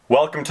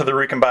Welcome to the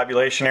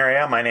Recombobulation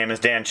Area. My name is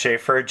Dan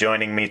Schaefer.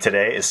 Joining me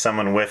today is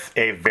someone with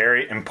a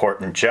very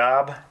important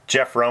job,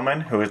 Jeff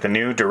Roman, who is the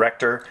new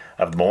director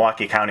of the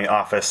Milwaukee County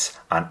Office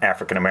on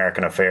African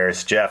American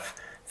Affairs. Jeff,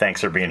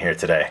 thanks for being here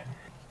today.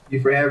 Thank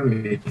you for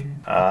having me.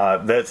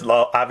 There's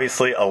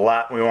obviously a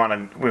lot we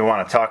want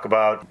to talk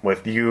about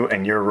with you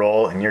and your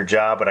role and your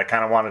job, but I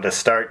kind of wanted to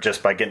start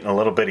just by getting a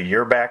little bit of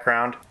your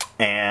background,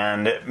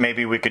 and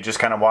maybe we could just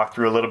kind of walk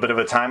through a little bit of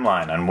a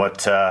timeline on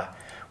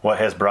what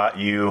has brought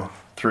you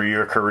through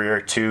your career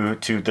to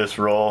this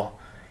role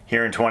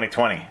here in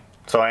 2020.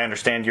 So I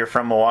understand you're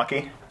from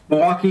Milwaukee?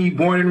 Milwaukee,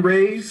 born and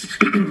raised,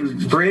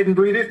 bred and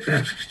breeded.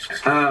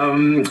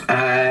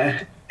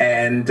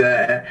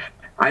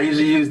 I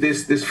usually use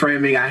this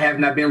framing. I have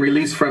not been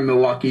released from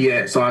Milwaukee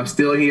yet, so I'm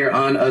still here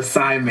on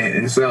assignment.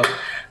 And so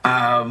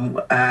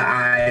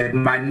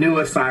my new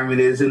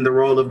assignment is in the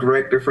role of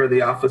director for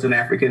the Office on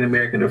African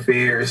American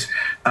Affairs.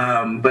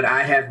 But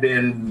I have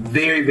been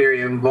very,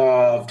 very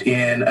involved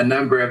in a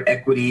number of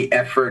equity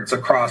efforts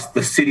across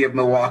the city of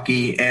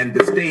Milwaukee and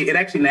the state, and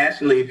actually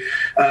nationally,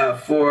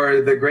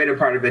 for the greater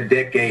part of a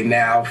decade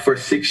now. For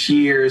 6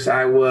 years,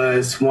 I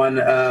was one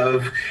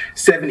of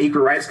 7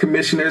 equal rights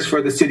commissioners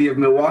for the city of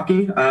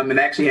Milwaukee, and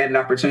actually had an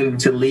opportunity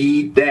to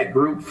lead that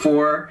group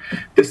for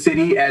the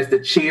city as the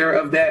chair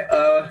of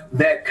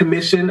that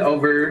commission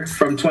over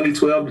from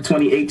 2012 to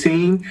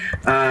 2018.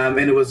 And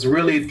it was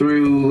really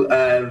through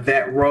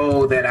that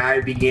role that I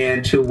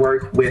began to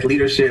work with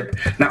leadership,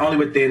 not only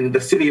within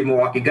the city of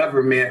Milwaukee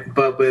government,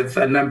 but with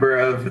a number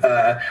of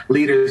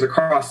leaders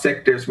across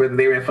sectors, whether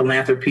they were in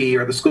philanthropy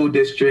or the school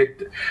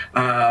district,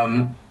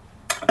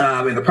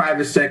 in the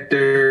private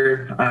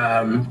sector,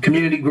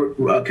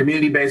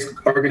 community-based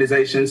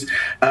organizations,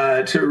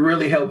 to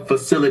really help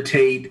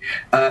facilitate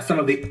some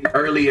of the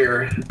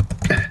earlier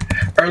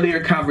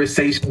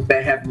conversations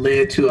that have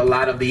led to a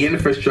lot of the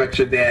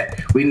infrastructure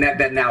that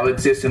now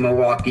exists in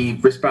Milwaukee,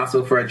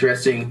 responsible for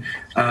addressing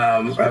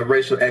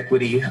racial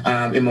equity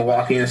in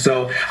Milwaukee. And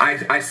so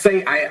I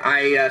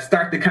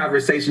start the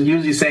conversation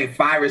usually saying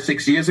 5 or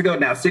 6 years ago.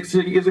 Now, 6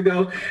 years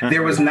ago,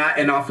 there was not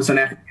an Office on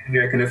African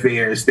American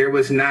Affairs. There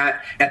was not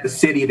at the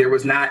city. There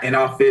was not an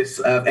Office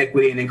of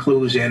Equity and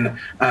Inclusion.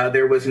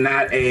 There was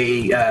not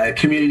a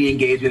Community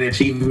Engagement and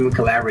Achievement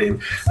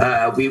Collaborative.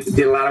 We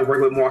did a lot of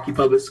work with Milwaukee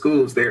Public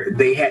Schools.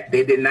 They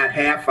did not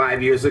have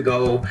 5 years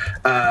ago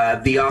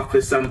the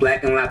Office on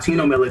Black and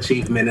Latino Male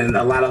Achievement, and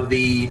a lot of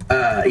the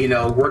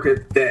work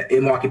that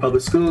in Milwaukee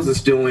Public Schools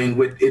is doing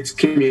with its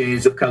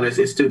communities of color,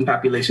 its student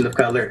population of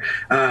color,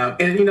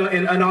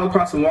 and all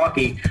across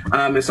Milwaukee.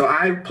 And so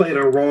I played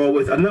a role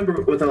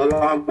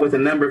along with a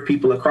number of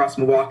people across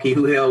Milwaukee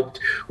who helped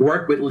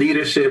work with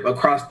leadership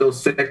across those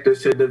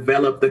sectors to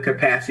develop the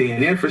capacity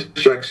and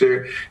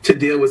infrastructure to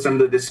deal with some of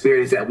the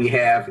disparities that we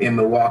have in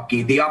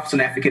Milwaukee. The Office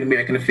on African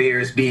American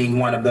Affairs being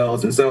one of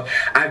those. And so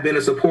I've been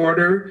a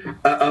supporter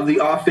of the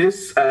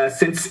office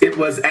since it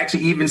was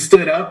actually even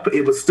stood up.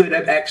 It was stood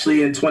up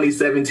actually in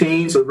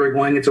 2017. So we're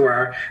going into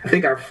our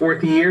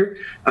 4th year.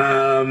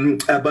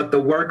 But the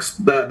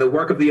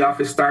work of the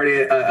office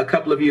started a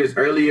couple of years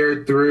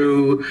earlier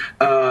through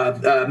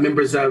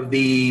members of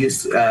the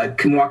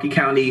Milwaukee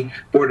County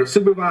Board of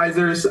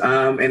Supervisors.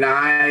 And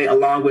I,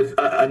 along with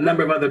a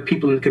number of other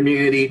people in the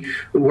community,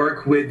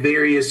 work with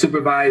various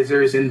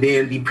supervisors and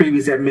then the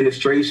previous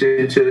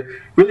administration to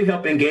really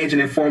help engage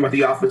and inform what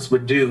the office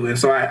would do. And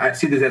so I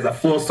see this as a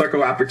full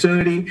circle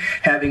opportunity,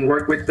 having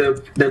worked with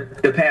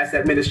the past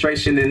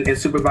administration and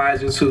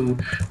supervisors who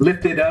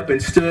lifted up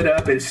and stood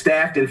up and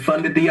staffed and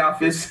funded the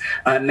office,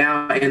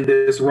 now in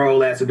this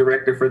role as a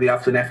director for the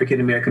Office on African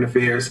American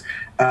Affairs.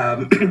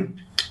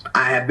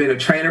 I have been a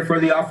trainer for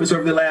the office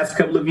over the last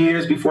couple of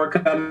years before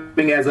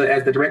coming as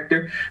the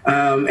director,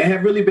 and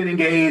have really been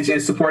engaged in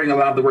supporting a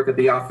lot of the work that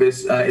the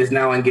office is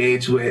now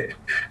engaged with.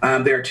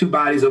 There are 2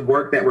 bodies of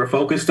work that we're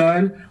focused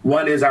on.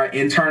 One is our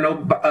internal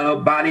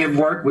body of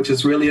work, which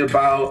is really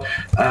about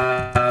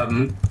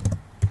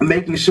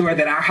making sure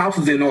that our house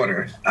is in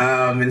order.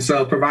 And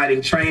so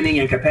providing training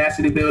and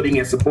capacity building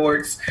and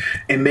supports,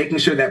 and making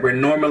sure that we're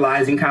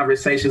normalizing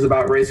conversations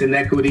about race and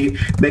equity,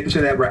 making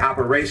sure that we're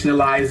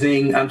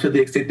operationalizing to the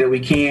extent that we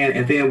can.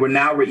 And then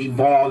we're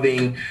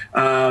evolving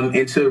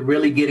into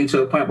really getting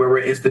to a point where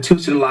we're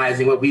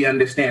institutionalizing what we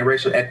understand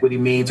racial equity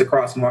means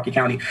across Milwaukee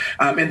County.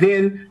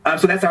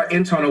 So that's our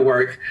internal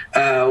work.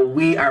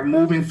 We are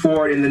moving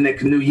forward in the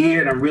next new year,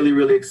 and I'm really,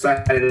 really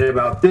excited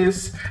about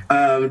this,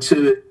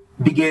 to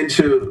begin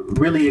to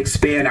really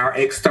expand our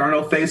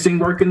external facing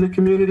work in the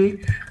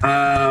community,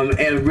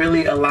 and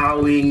really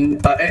allowing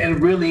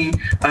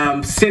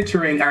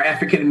centering our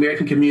African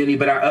American community,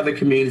 but our other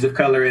communities of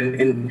color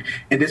and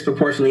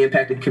disproportionately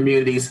impacted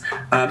communities,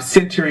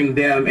 centering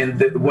them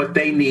and what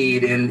they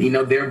need and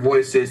their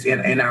voices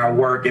in our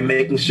work, and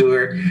making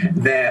sure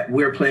that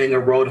we're playing a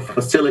role to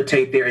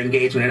facilitate their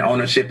engagement and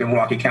ownership in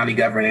Milwaukee County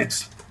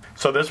governance.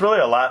 So there's really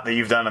a lot that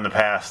you've done in the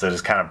past that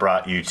has kind of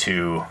brought you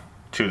to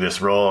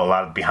this role, a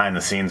lot of behind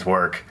the scenes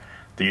work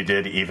that you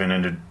did even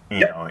into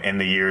in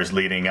the years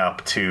leading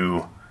up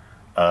to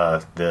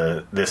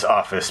this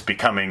office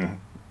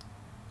becoming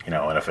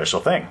an official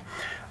thing.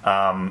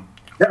 Yeah.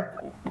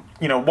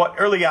 What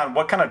early on,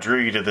 what kind of drew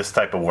you to this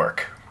type of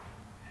work?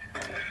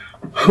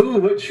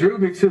 What drew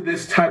me to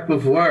this type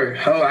of work?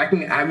 How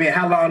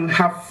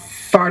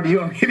far do you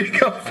want me to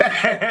go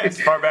back?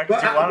 As far back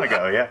as you want to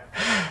go, yeah.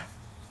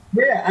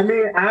 Yeah,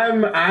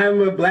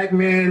 I'm a black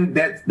man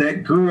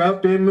that grew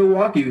up in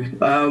Milwaukee,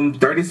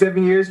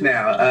 37 years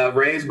now,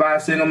 raised by a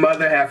single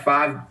mother, have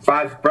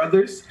five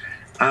brothers,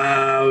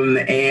 I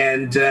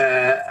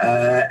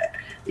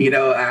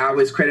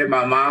always credit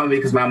my mom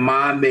because my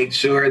mom made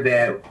sure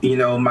that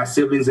my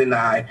siblings and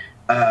I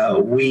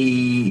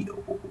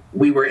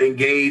we were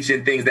engaged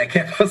in things that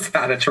kept us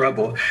out of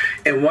trouble.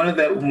 And one of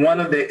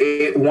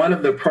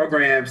the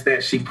programs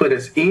that she put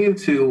us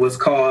into was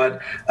called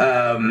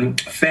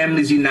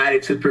Families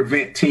United to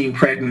Prevent Teen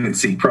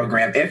Pregnancy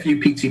Program.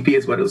 FUPTP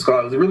is what it was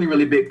called. It was a really,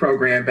 really big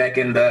program back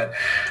in the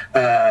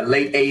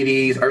late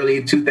 80s,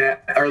 early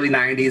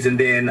 90s, and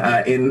then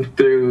in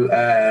through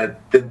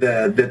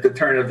the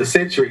turn of the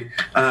century.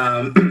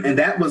 And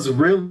that was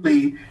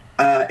really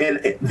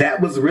that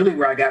was really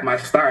where I got my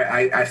start.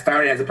 I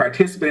started as a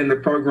participant in the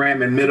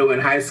program in middle and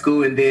high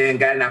school, and then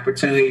got an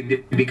opportunity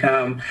to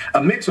become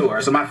a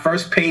mentor. So my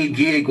first paid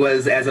gig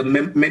was as a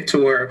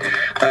mentor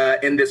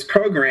in this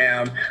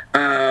program,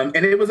 and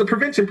it was a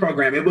prevention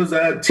program. It was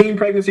a teen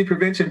pregnancy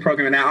prevention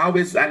program. And I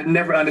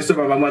never understood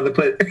why my mother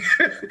put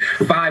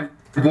 5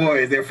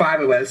 boys. There are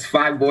 5 of us,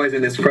 5 boys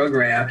in this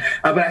program.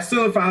 But I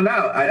soon found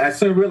out. I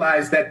soon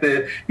realized that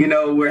and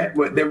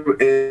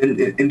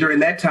during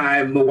that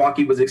time,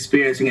 Milwaukee was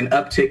experiencing an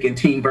uptick in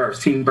teen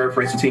birth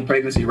rates, and teen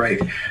pregnancy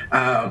rate.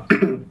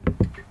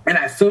 And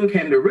I soon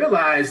came to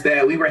realize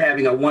that we were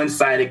having a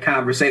one-sided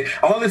conversation.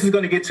 All this is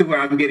going to get to where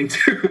I'm getting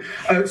to.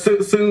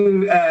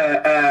 Soon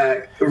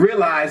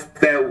realized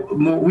that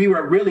we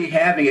were really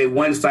having a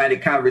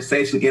one-sided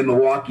conversation in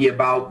Milwaukee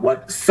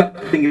about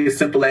something as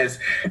simple as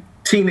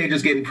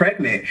teenagers getting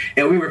pregnant,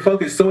 and we were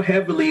focused so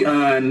heavily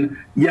on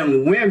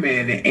young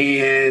women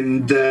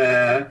and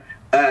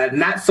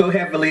not so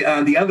heavily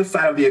on the other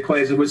side of the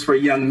equation, which were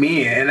young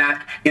men.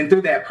 And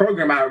through that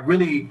program, I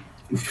really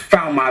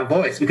found my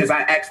voice because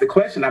I asked the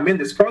question. I'm in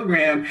this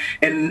program,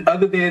 and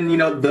other than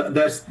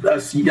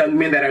us young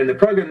men that are in the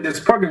program, this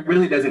program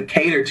really doesn't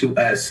cater to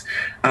us.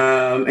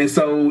 And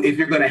so, if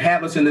you're going to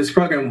have us in this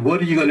program,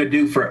 what are you going to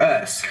do for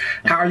us?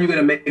 How are you going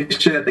to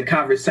make sure that the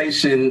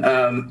conversation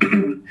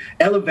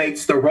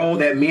elevates the role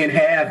that men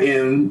have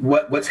in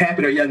what's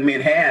happening, or young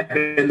men have,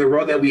 and the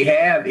role that we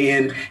have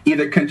in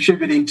either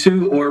contributing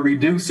to or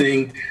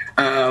reducing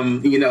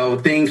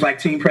things like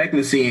teen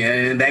pregnancy,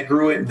 and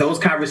those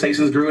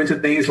conversations grew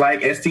into things like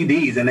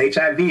STDs and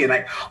HIV and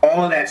like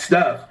all of that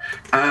stuff.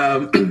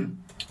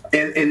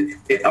 And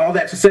all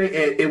that to say,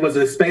 it was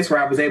a space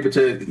where I was able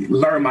to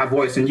learn my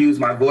voice and use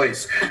my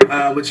voice,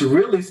 which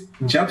really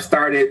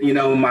jump-started,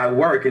 my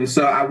work. And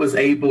so I was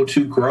able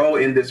to grow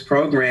in this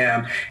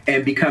program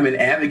and become an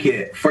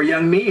advocate for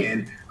young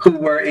men who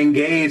were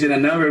engaged in a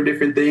number of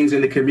different things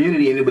in the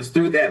community. And it was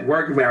through that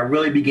work where I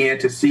really began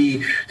to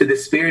see the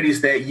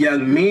disparities that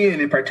young men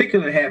in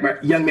particular had,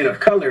 young men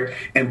of color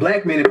and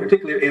black men in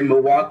particular in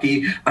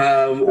Milwaukee,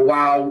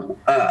 while,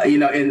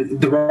 in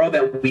the role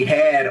that we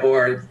had,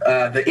 or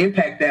the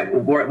impact that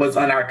was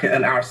on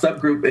our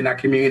subgroup in our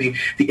community,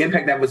 the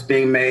impact that was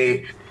being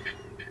made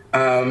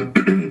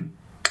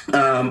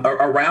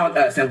around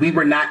us, and we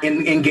were not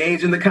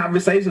engaged in the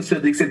conversations to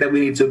the extent that we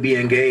need to be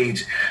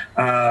engaged.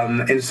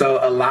 And so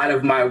a lot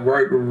of my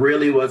work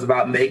really was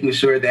about making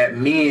sure that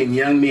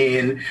young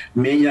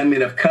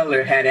men of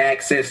color had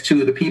access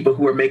to the people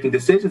who were making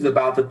decisions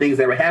about the things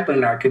that were happening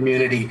in our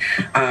community.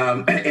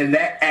 And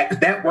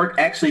that work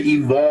actually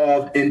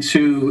evolved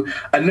into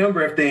a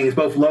number of things,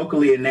 both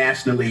locally and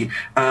nationally.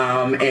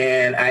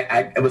 And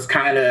I was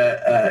kind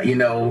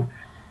of,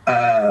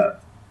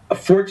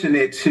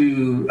 fortunate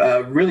to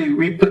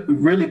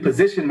really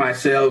position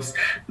myself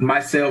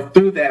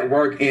through that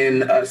work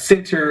in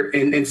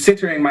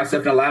centering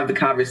myself in a lot of the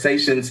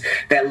conversations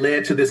that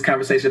led to this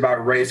conversation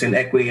about race and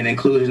equity and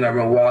inclusion of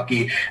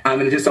Milwaukee.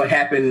 And it just so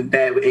happened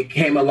that it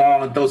came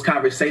along, those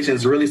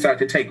conversations really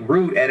started to take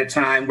root at a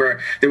time where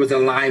there was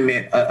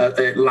alignment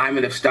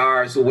of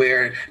stars,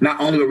 where not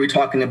only were we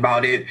talking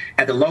about it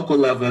at the local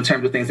level in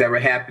terms of things that were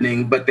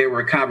happening, but there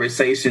were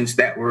conversations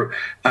that were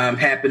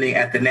happening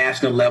at the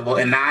national level.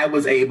 And I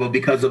was able,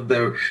 because of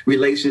the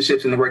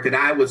relationships and the work that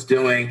I was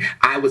doing,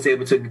 I was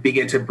able to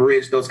begin to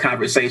bridge those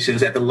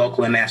conversations at the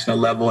local and national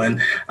level. And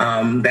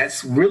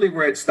that's really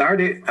where it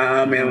started.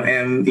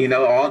 And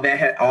all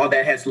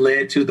that has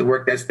led to the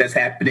work that's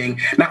happening,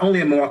 not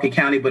only in Milwaukee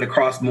County, but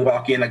across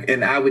Milwaukee,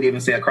 and I would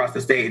even say across the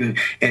state, and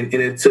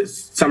in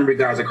some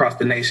regards across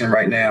the nation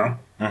right now.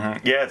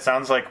 Mm-hmm. Yeah, it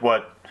sounds like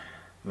what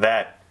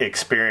that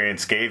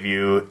experience gave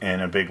you in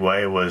a big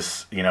way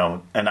was,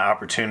 an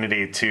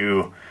opportunity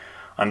to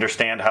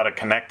understand how to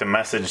connect a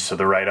message to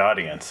the right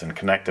audience, and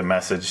connect a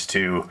message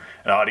to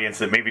an audience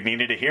that maybe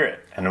needed to hear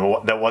it and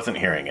that wasn't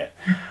hearing it.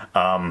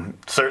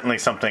 Certainly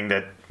something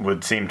that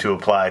would seem to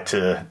apply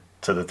to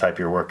the type of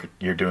your work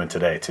you're doing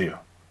today too.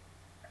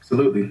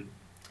 Absolutely.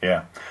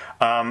 Yeah.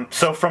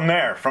 So from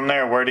there,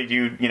 where did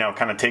you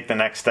kind of take the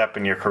next step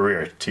in your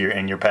career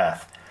in your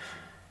path?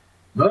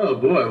 Oh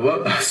boy.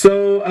 Well,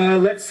 so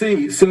let's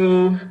see.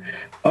 So,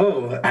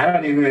 I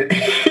don't even.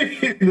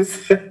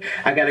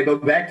 I got to go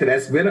back to that.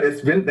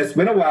 It's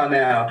been a while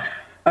now.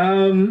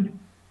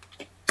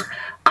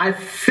 I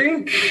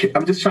think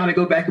I'm just trying to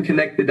go back and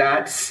connect the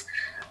dots.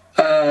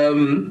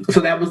 So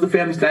that was the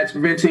Family Snatch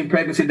Preventing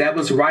Pregnancy. That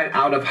was right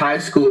out of high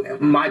school.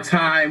 My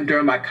time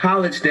during my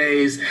college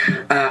days,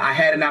 I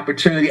had an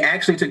opportunity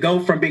actually to go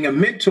from being a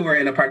mentor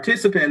and a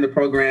participant in the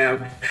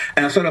program,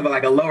 and sort of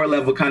like a lower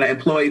level kind of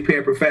employee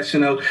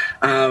paraprofessional,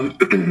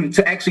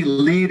 to actually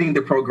leading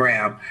the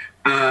program.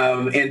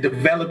 And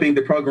developing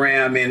the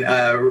program and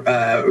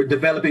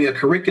developing a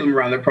curriculum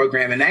around the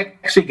program. And I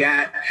actually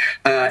got,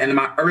 in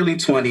my early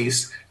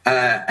 20s,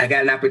 I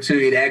got an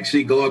opportunity to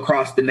actually go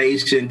across the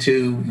nation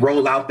to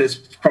roll out this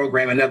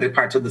program in other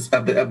parts of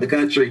the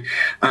country,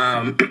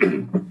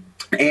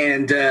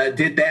 and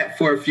did that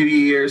for a few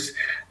years.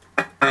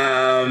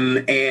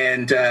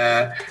 And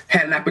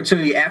had an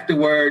opportunity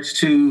afterwards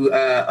to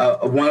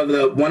one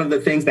of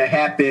the things that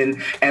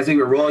happened as we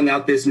were rolling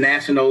out this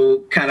national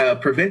kind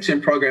of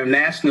prevention program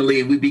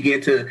nationally. We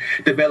began to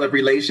develop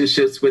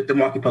relationships with the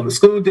Milwaukee Public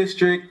School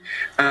District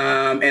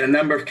and a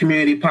number of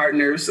community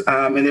partners.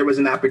 And there was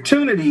an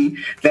opportunity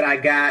that I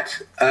got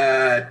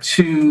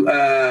through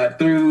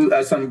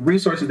some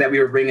resources that we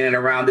were bringing in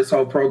around this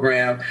whole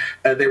program.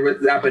 There was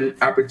an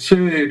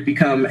opportunity to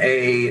become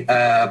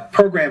a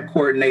program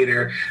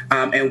coordinator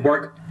and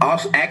work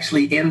also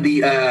actually in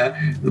the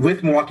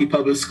with Milwaukee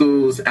Public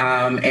Schools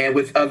and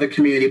with other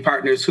community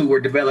partners who were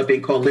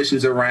developing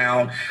coalitions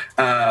around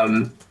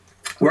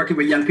working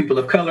with young people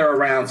of color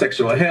around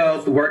sexual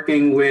health,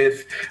 working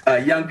with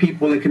young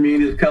people in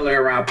communities of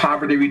color around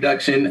poverty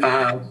reduction.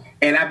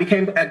 And I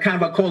became a kind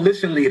of a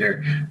coalition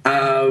leader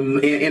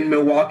in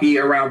Milwaukee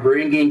around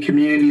bringing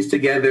communities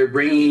together,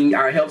 bringing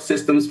our health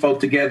systems folk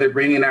together,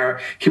 bringing our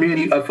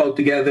community of folk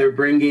together,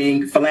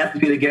 bringing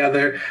philanthropy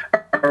together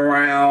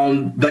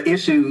around the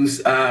issues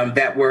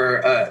that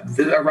were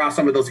around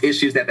some of those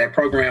issues that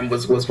program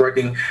was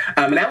working.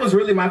 And that was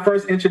really my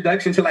first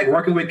introduction to like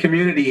working with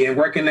community and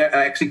working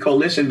actually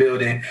coalition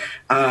building.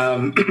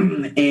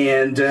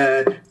 And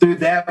through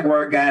that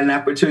work, got an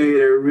opportunity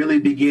to really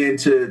begin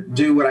to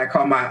do what I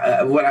call my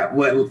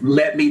what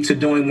led me to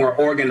doing more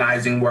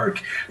organizing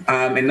work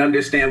and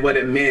understand what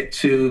it meant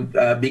to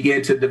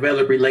begin to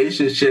develop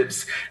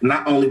relationships,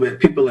 not only with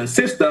people in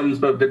systems,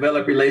 but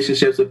develop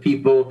relationships with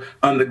people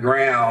on the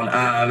ground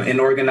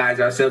and organize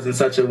ourselves in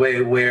such a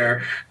way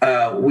where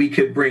we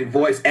could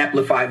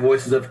amplify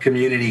voices of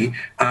community.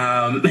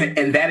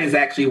 And that is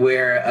actually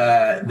where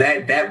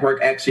that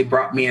work actually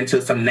brought me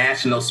into some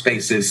national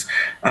spaces.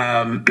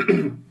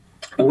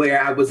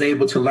 Where I was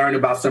able to learn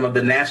about some of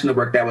the national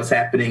work that was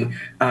happening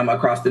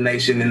across the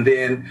nation. And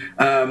then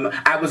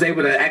I was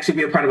able to actually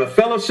be a part of a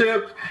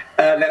fellowship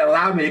that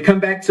allowed me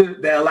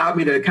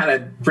to kind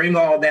of bring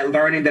all that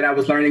learning that I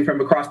was learning from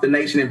across the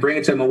nation and bring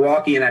it to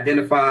Milwaukee and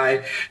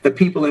identify the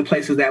people and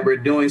places that were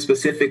doing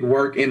specific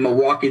work in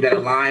Milwaukee that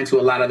aligned to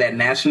a lot of that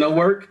national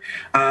work.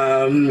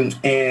 And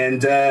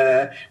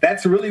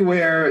that's really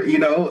where,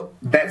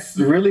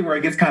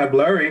 it gets kind of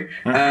blurry.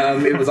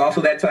 It was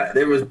also that time,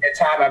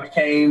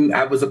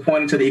 I was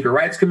appointed to the Equal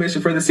Rights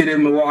Commission for the city of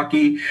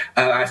Milwaukee.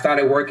 I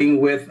started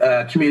working with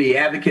Community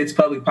Advocates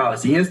Public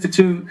Policy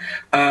Institute,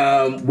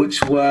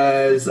 which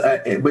is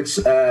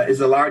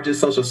the largest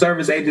social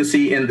service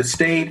agency in the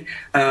state,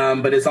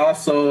 but it's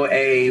also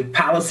a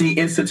policy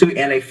institute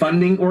and a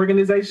funding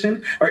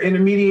organization or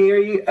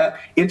intermediary.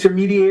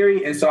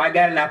 And so I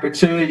got an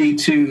opportunity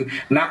to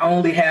not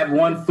only have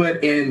one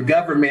foot in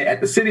government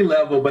at the city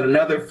level, but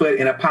another foot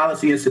in a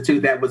policy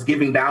institute that was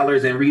giving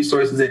dollars and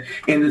resources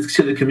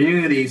to the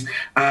communities.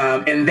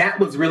 And that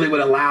was really what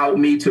allowed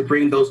me to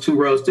bring those two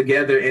roles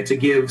together and to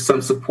give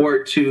some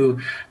support to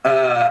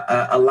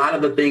a lot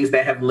of the things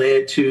that have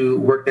led to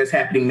work that's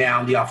happening now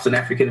in the Office of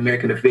African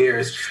American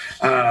Affairs.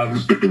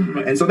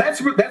 And so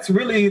that's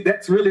really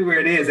where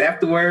it is.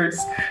 Afterwards,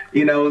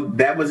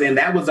 that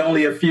was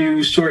only a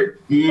few short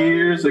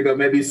years ago,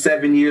 maybe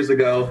 7 years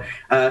ago.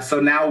 So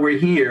now we're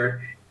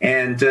here.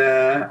 And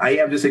I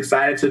am just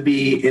excited to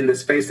be in the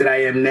space that I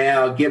am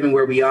now, given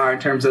where we are in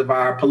terms of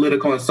our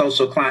political and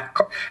social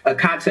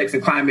context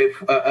and climate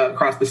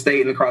across the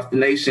state and across the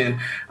nation.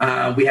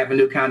 We have a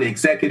new county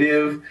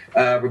executive.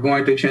 We're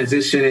going through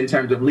transition in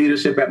terms of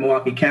leadership at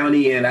Milwaukee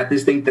County. And I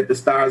just think that the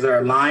stars are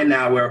aligned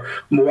now where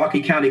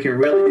Milwaukee County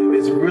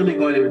is really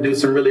going to do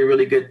some really,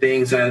 really good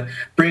things and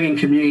bringing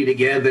community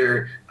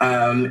together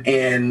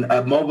and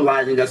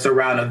mobilizing us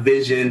around a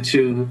vision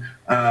to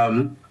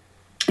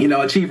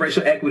achieve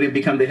racial equity and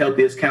become the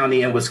healthiest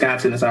county in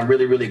Wisconsin. And so I'm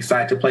really, really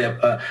excited to play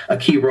a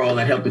key role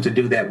in helping to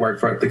do that work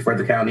for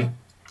the county.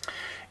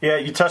 Yeah,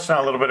 you touched on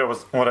a little bit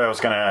of what I was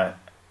going to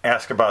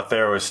ask about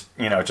there was,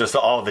 just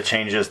all of the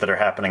changes that are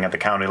happening at the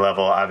county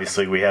level.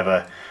 Obviously, we have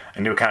a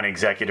new county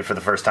executive for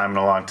the first time in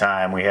a long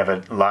time. We have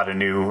a lot of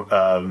new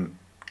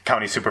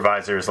county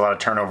supervisors, a lot of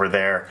turnover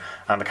there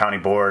on the county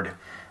board.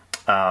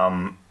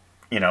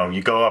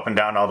 you go up and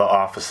down all the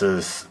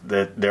offices,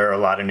 that there are a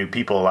lot of new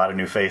people, a lot of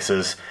new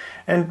faces,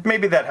 and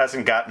maybe that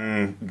hasn't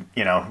gotten,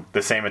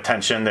 the same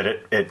attention that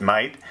it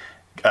might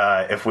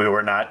if we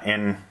were not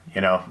in,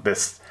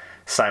 this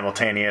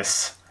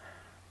simultaneous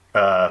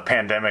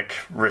pandemic,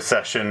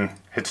 recession,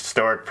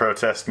 historic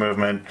protest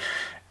movement,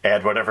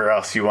 add whatever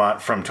else you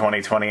want from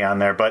 2020 on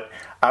there. But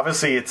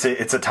obviously it's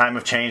a time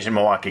of change in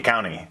Milwaukee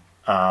County.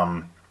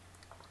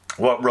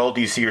 What role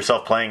do you see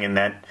yourself playing in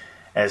that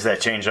as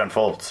that change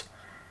unfolds?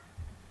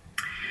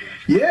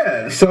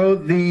 Yeah, so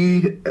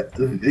the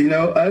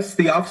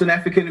Office of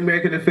African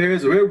American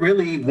Affairs, we're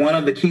really one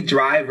of the key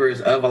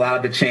drivers of a lot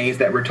of the change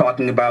that we're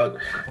talking about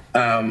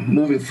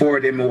moving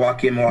forward in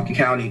Milwaukee and Milwaukee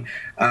County.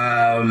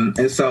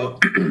 And so,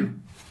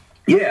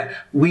 yeah,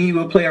 we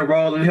will play a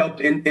role in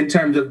help in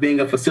terms of being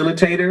a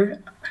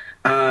facilitator,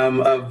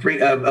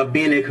 of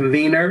being a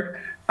convener,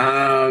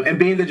 and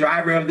being the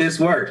driver of this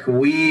work.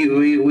 We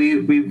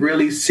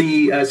really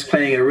see us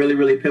playing a really,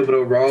 really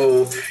pivotal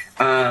role,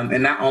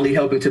 and not only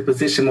helping to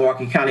position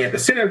Milwaukee County at the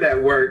center of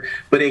that work,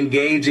 but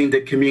engaging the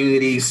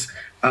communities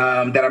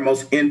that are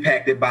most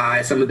impacted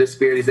by some of the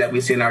disparities that we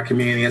see in our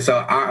community. And so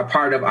a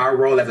part of our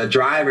role as a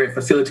driver and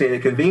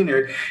facilitator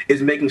convener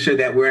is making sure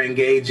that we're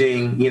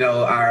engaging,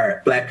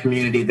 our Black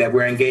community, that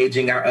we're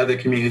engaging our other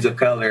communities of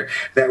color,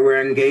 that we're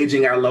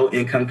engaging our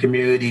low-income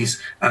communities,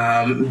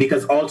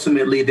 because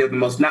ultimately they're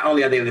not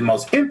only are they the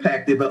most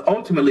impacted, but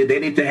ultimately they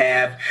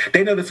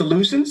know the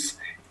solutions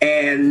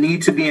and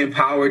need to be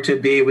empowered to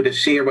be able to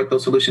share what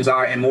those solutions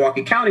are. And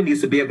Milwaukee County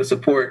needs to be able to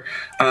support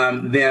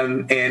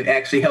them and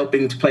actually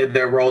helping to play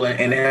their role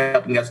in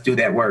helping us do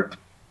that work.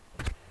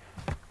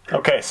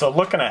 Okay, so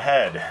looking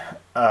ahead,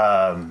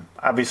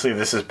 obviously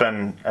this has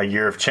been a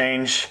year of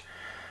change.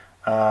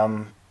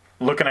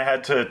 Looking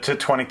ahead to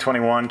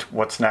 2021,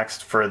 what's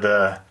next for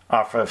the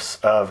Office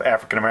of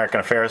African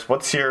American Affairs?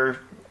 What's your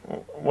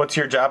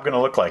job going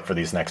to look like for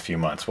these next few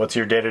months? What's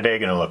your day-to-day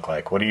going to look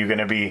like?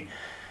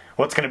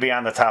 What's going to be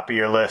on the top of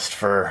your list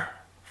for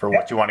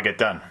what you want to get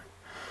done?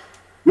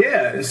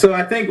 Yeah, so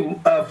I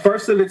think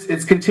first of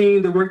it's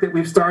continuing the work that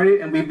we've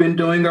started and we've been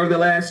doing over the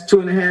last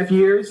 2.5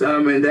 years,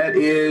 and that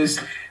is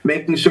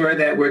making sure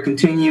that we're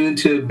continuing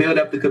to build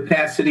up the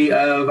capacity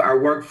of our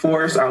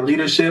workforce, our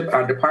leadership,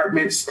 our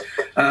departments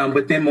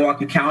within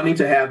Milwaukee County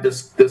to have the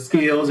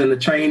skills and the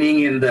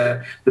training and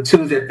the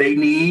tools that they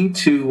need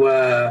to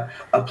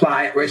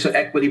apply racial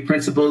equity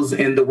principles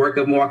in the work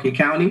of Milwaukee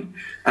County,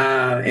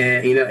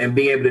 and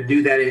being able to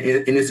do that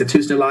and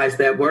institutionalize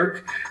that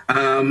work.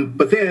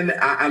 But then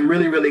I'm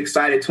really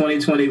excited.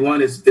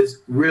 2021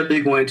 is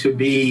really going to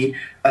be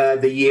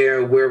the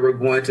year where we're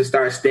going to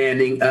start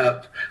standing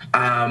up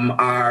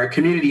our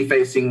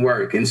community-facing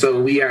work. And so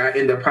we are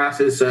in the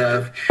process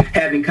of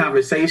having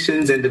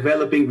conversations and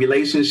developing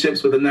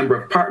relationships with a number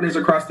of partners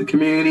across the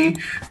community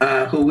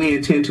who we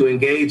intend to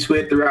engage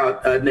with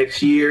throughout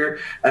next year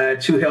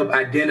to help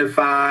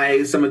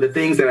identify some of the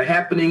things that are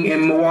happening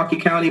in Milwaukee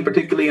County,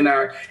 particularly in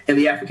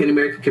the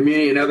African-American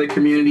community and other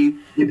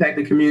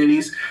impacted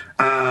communities.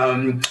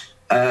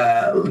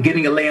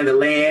 Getting a lay of the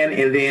land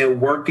and then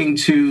working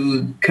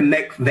to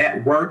connect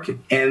that work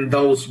and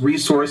those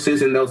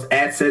resources and those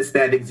assets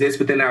that exist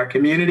within our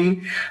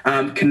community,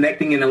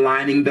 connecting and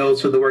aligning those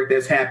to the work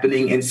that's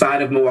happening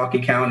inside of Milwaukee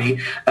County,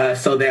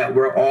 so that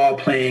we're all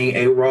playing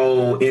a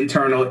role,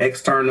 internal,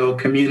 external,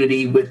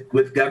 community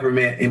with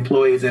government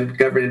employees and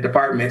government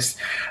departments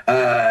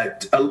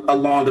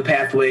along the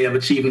pathway of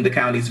achieving the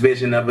county's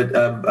vision of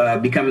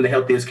becoming the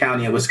healthiest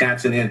county in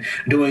Wisconsin, and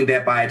doing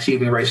that by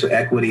achieving racial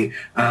equity.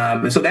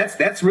 And so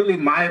that's really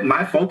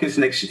my focus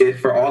next year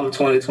for all of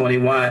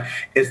 2021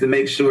 is to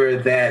make sure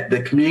that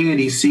the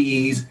community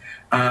sees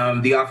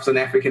the Office of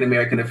African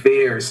American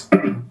Affairs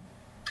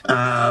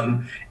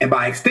and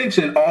by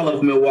extension, all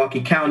of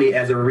Milwaukee County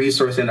as a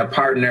resource and a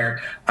partner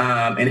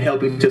in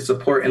helping to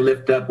support and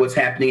lift up what's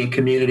happening in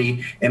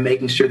community and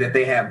making sure that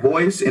they have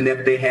voice and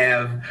that they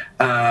have,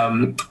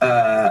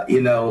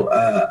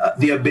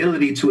 the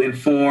ability to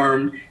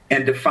inform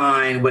and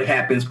define what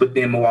happens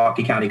within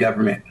Milwaukee County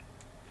government.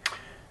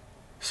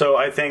 So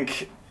I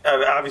think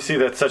obviously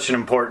that's such an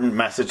important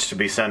message to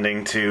be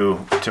sending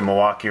to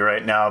Milwaukee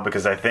right now,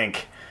 because I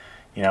think,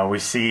 we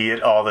see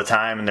it all the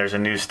time, and there's a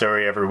news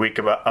story every week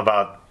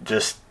about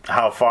just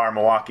how far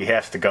Milwaukee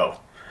has to go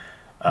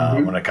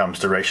when it comes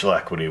to racial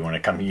equity.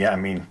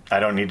 I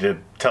don't need to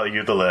tell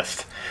you the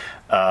list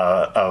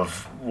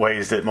of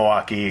ways that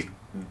Milwaukee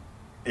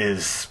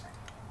is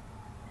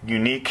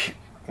unique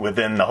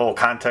within the whole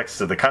context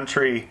of the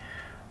country,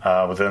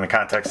 within the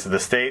context of the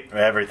state,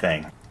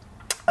 everything.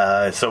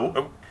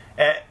 So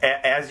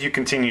as you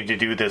continue to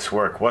do this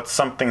work, what's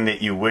something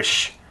that you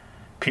wish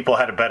people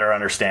had a better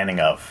understanding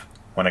of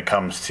when it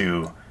comes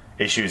to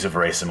issues of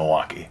race in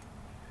Milwaukee?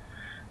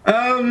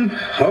 To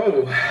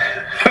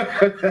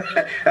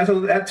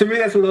me,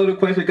 that's a loaded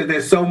question because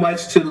there's so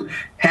much to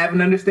have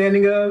an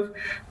understanding of.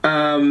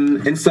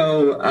 And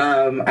so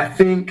I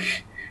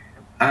think,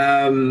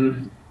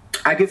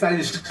 I guess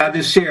I'll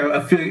just share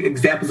a few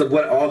examples of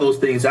what all those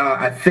things are.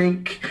 I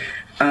think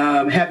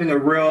having a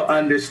real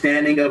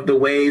understanding of the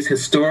ways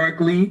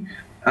historically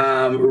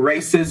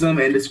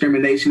racism and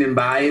discrimination and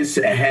bias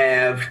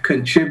have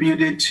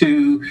contributed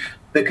to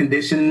the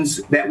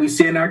conditions that we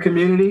see in our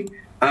community.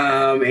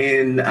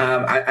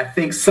 I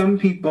think some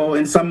people,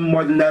 and some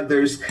more than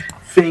others,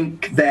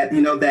 think that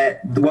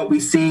that what we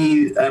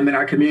see in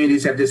our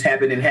communities have just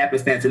happened in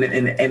happenstance, and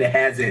it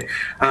hasn't.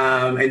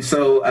 And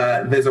so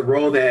there's a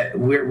role that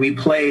we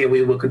play, and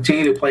we will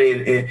continue to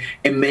play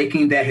in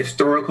making that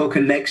historical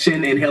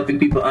connection and helping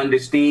people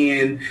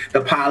understand the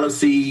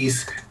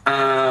policies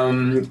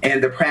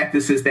and the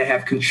practices that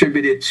have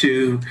contributed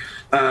to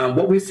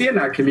what we see in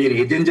our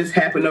community. It didn't just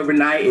happen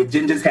overnight. It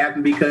didn't just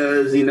happen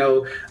because,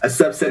 a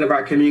subset of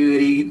our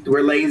community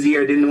were lazy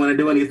or didn't want to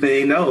do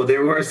anything. No,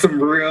 there were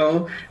some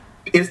real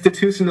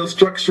institutional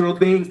structural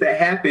things that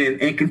happen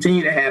and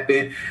continue to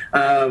happen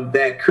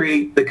that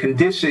create the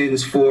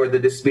conditions for the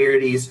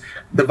disparities,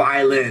 the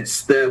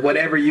violence, the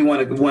whatever you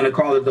want to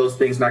call it, those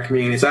things in our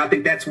community. So I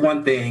think that's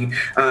one thing,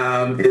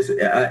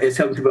 is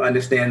helping people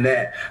understand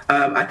that.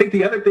 I think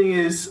the other thing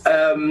is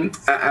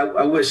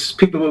I wish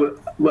people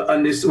would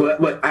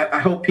understand. I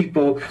hope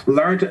people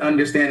learn to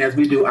understand as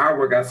we do our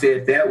work. I say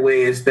it that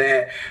way, is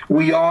that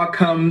we all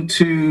come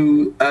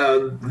to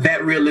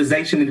that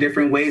realization in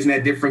different ways and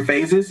at different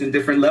phases and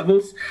different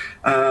levels,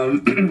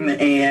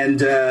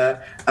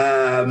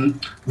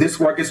 this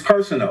work is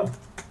personal.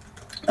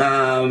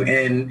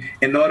 And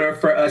in order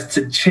for us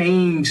to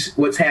change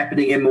what's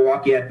happening in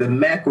Milwaukee at the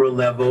macro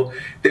level,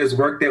 there's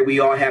work that we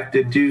all have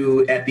to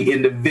do at the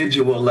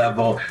individual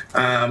level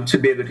to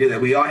be able to do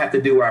that. We all have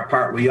to do our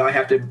part. We all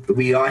have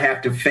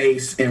to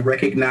face and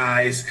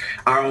recognize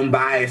our own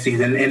biases,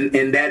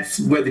 and that's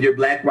whether you're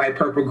black, white,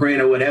 purple,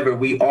 green, or whatever.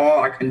 We all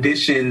are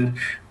conditioned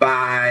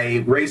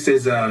by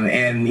racism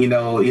and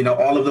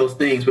all of those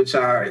things, which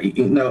are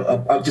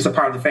just a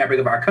part of the fabric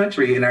of our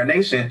country and our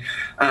nation,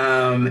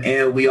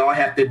 and we all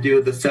have to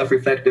do the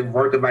self-reflective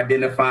work of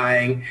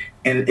identifying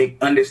and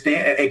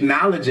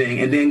acknowledging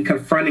and then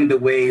confronting the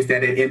ways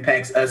that it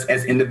impacts us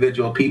as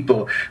individual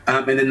people.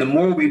 And then the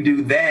more we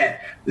do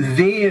that,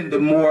 then the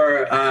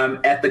more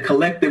at the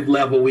collective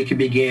level we can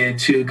begin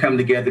to come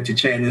together to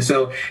change. And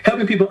so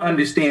helping people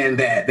understand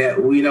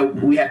that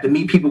we have to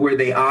meet people where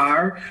they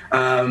are,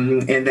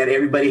 and that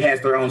everybody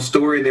has their own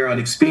story, their own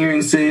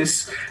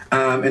experiences,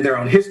 and their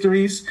own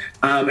histories,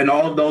 and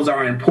all of those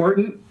are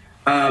important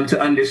to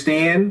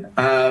understand,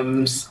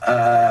 and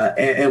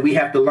we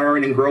have to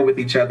learn and grow with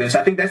each other. So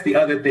I think that's the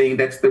other thing.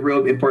 That's the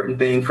real important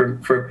thing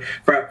for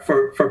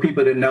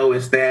people to know,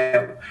 is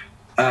that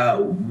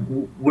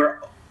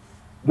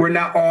we're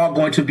not all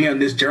going to be on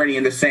this journey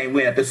in the same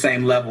way at the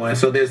same level, and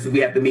so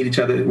we have to meet each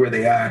other where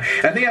they are.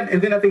 And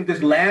then I think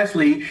this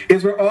lastly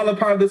is we're all a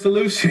part of the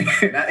solution.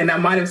 And I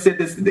might have said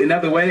this in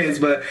other ways,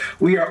 but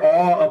we are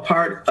all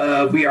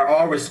we are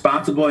all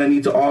responsible and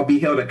need to all be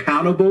held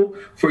accountable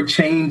for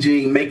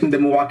making the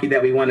Milwaukee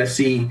that we want to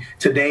see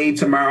today,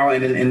 tomorrow,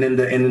 and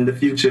in the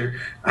future.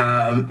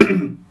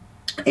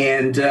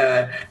 And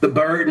the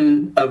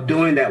burden of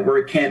doing that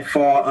work can't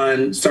fall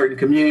on certain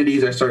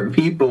communities or certain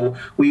people.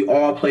 We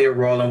all play a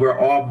role, and we're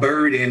all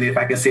burdened, if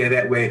I can say it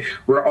that way.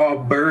 We're all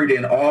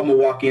burdened. All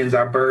Milwaukeeans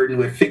are burdened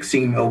with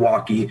fixing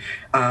Milwaukee.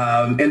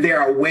 And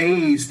there are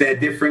ways there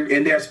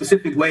are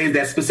specific ways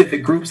that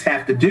specific groups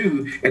have to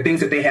do, and things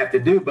that they have to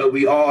do, but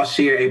we all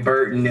share a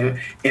burden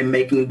in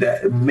making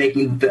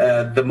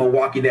the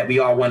Milwaukee that we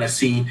all want to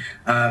see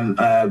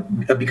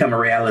become a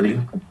reality.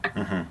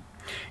 Mm-hmm.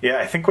 Yeah,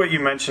 I think what you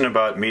mentioned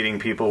about meeting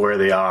people where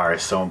they are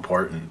is so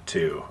important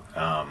too.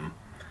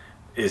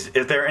 Is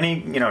there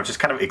any just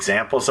kind of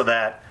examples of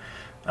that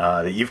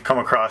that you've come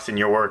across in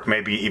your work,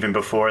 maybe even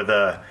before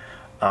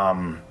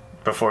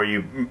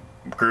you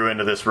grew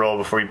into this role,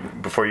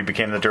 before you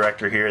became the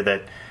director here,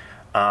 that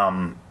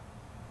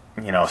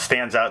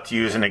stands out to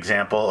you as an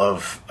example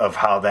of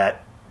how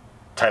that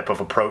type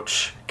of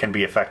approach can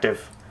be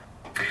effective?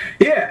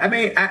 Yeah, I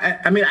mean,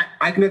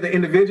 I can do it at the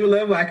individual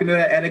level. I can do it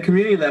at a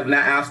community level.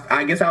 Now,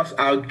 I guess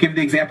I'll give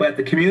the example at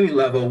the community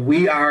level.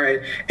 We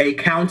are a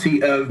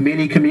county of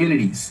many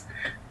communities.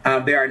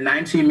 There are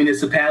 19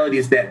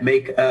 municipalities that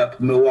make up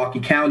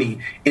Milwaukee County,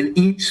 and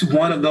each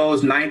one of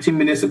those 19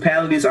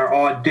 municipalities are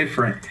all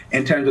different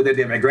in terms of their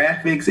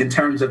demographics, in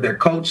terms of their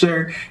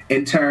culture,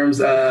 in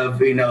terms of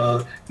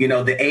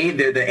the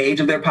age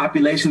of their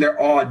population. They're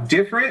all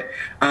different,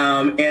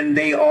 and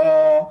they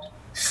all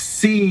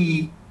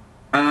see.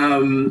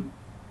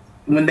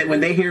 When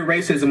they hear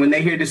racism, when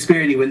they hear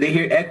disparity, when they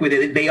hear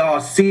equity, they all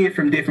see it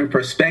from different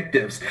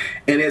perspectives.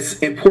 And it's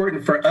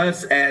important for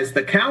us as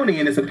the county,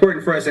 and it's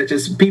important for us as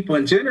just people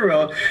in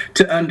general,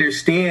 to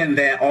understand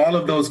that all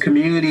of those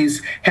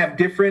communities have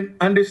different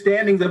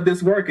understandings of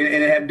this work, and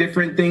have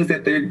different things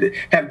that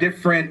have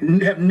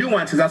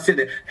nuances. I'll say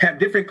that have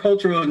different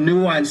cultural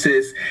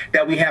nuances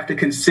that we have to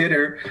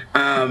consider.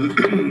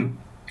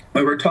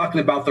 when we're talking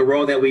about the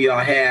role that we all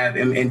have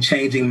in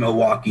changing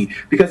Milwaukee.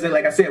 Because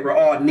like I said, we're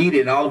all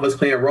needed, and all of us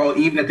play a role,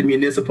 even at the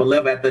municipal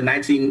level, at the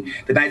 19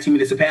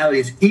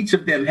 municipalities. Each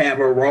of them have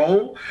a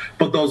role,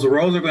 but those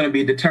roles are going to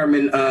be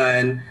determined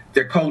on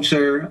their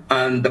culture,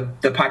 on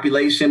the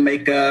population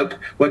makeup,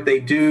 what they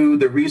do,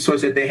 the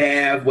resource that they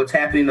have, what's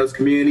happening in those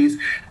communities.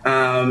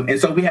 And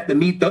so we have to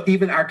meet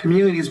even our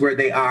communities where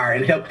they are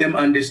and help them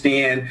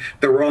understand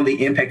the role and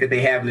the impact that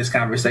they have in this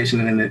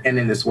conversation and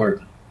in this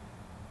work.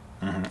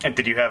 Mm-hmm. And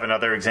did you have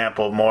another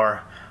example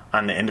more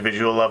on the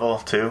individual level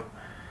too?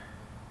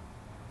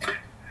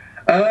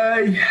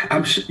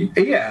 I'm sure,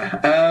 yeah.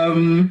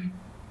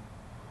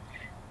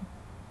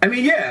 I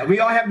mean, yeah, we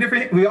all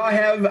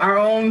have our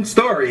own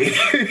story.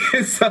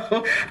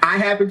 So I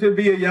happen to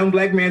be a young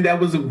black man that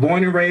was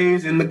born and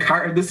raised in the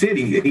heart of the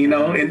city, you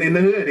know, in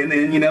the hood, and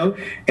then, you know,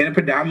 in a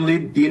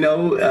predominantly,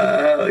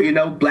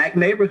 black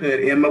neighborhood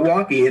in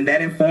Milwaukee. And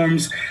that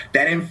informs,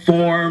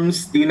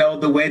 you know,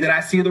 the way that I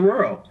see the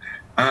world.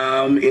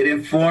 It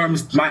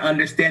informs my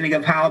understanding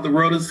of how the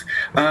world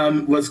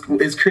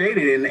is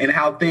created and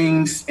how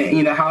things,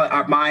 you know,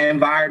 how my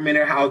environment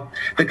or how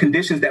the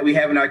conditions that we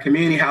have in our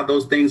community, how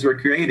those things were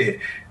created.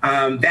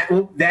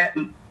 That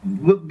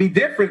would be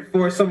different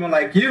for someone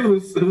like you,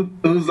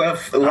 who's a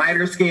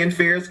lighter skinned,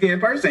 fair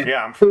skinned person.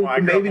 Yeah, I grew up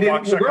in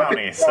Milwaukee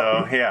County,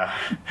 so yeah,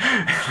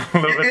 a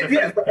little bit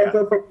different. Yeah,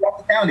 so from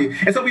Milwaukee County,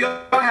 and so we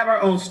all have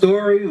our own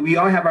story. We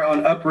all have our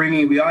own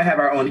upbringing. We all have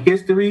our own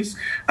histories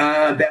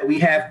that we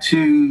have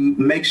to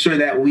make sure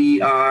that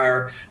we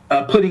are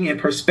putting in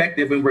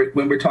perspective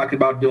when we're talking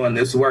about doing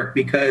this work,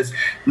 because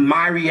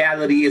my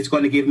reality is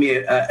going to give me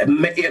a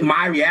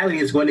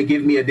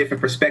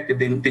different perspective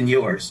than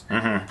yours.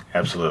 Mm-hmm.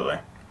 Absolutely.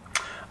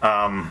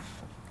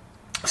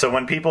 So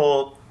when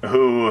people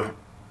who,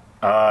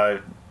 I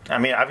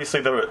mean,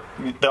 obviously the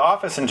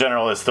office in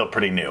general is still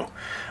pretty new.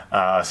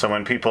 So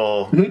when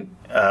people,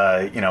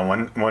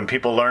 when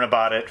people learn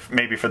about it,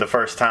 maybe for the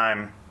first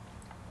time,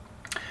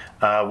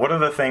 what are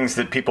the things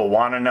that people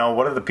want to know?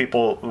 What are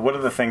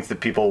the things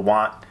that people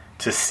want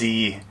to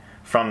see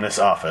from this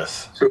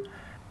office? Sure.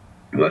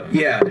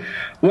 Yeah.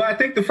 Well, I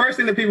think the first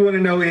thing that people want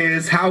to know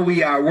is how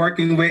we are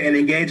working with and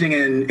engaging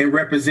and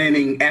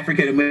representing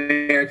African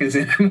Americans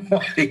in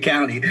Milwaukee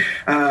County,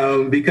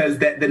 because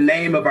the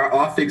name of our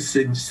office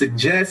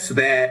suggests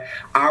that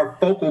our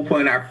focal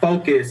point, our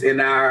focus, and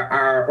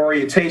our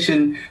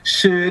orientation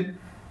should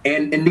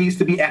and needs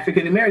to be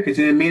African Americans,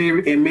 and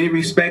in many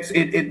respects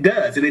it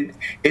does, and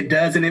it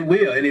does, and it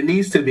will, and it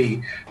needs to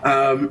be.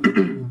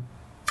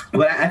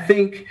 But I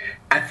think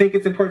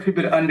it's important for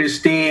people to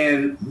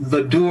understand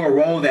the dual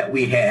role that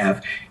we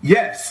have.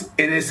 Yes,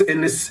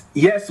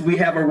 yes, we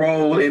have a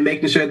role in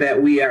making sure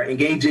that we are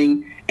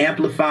engaging,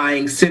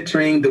 amplifying,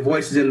 centering the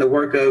voices and the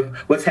work of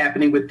what's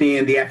happening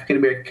within the African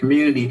American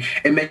community,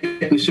 and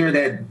making sure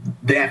that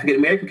the African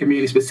American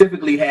community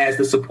specifically has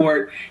the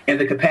support and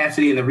the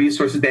capacity and the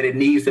resources that it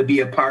needs to be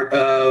a part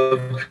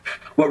of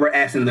what we're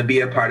asking them to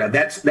be a part of.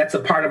 That's a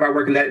part of our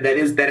work, and that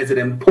is an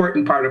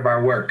important part of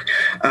our work.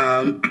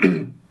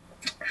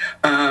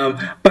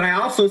 But I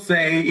also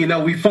say, you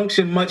know, we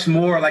function much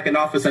more like an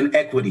office on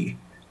equity,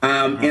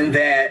 in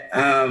that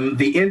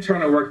the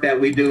internal work that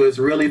we do is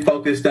really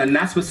focused on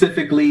not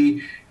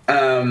specifically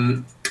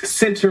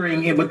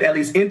centering it, with at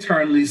least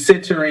internally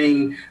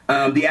centering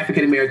the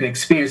African American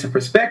experience and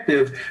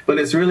perspective, but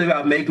it's really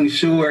about making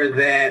sure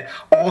that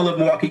all of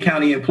Milwaukee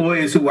County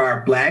employees who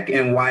are black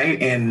and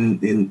white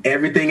and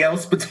everything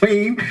else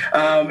between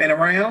and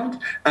around,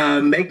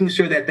 making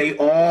sure that they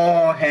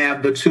all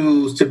have the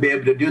tools to be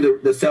able to do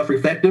the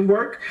self-reflective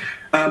work,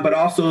 but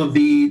also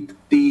the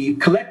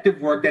collective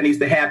work that needs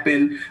to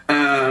happen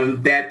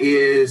that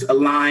is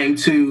aligned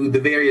to the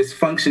various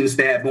functions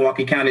that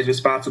Milwaukee County is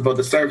responsible,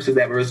 the services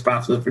that we're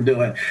responsible for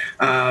doing.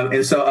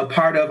 And so a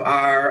part of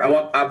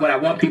what I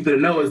want people to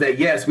know is that,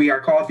 yes, we are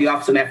called the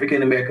Office of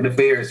African American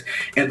Affairs,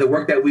 and the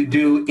work that we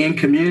do in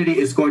community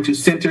is going to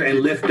center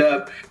and lift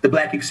up the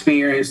black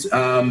experience,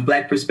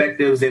 black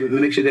perspectives, and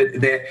make sure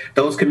that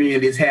those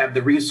communities have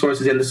the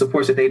resources and the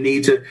supports that they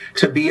need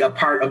to be a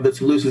part of the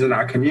solutions in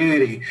our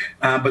community.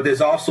 But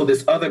there's also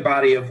this other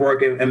body of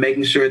work and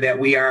making sure that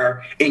we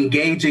are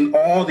engaging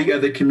all the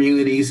other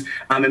communities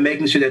and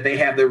making sure that they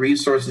have the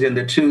resources and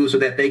the tools so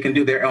that they can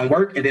do their own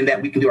work, and then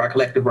that we can do our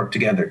collective work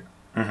together.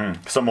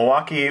 Mm-hmm. So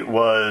Milwaukee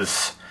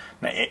was,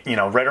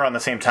 right around the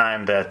same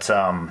time that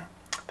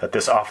that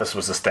this office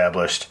was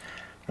established.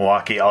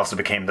 Milwaukee County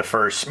became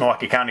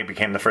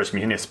the first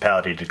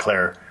municipality to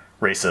declare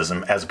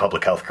racism as a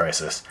public health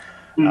crisis.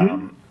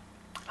 Mm-hmm.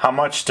 How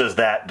much does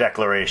that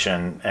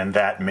declaration and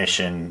that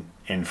mission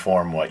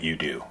inform what you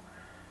do?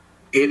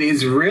 it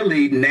is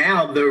really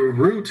now the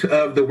root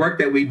of the work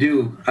that we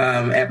do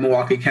at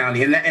Milwaukee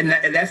County. And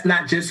that's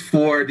not just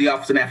for the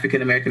Office of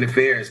African American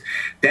Affairs.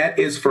 That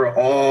is for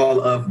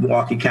all of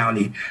Milwaukee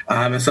County.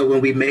 And so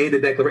when we made the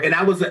declaration,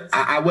 and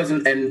I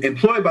wasn't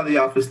employed by the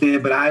office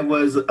then, but I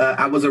was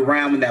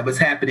around when that was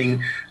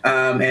happening,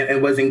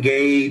 and was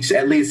engaged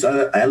at least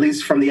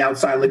from the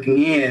outside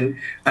looking in,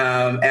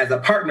 as a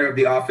partner of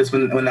the office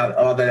when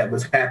all that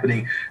was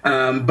happening.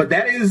 But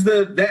that is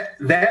the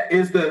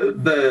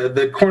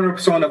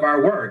cornerstone of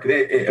our work.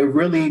 It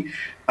really,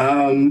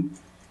 that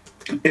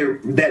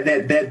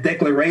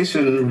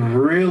declaration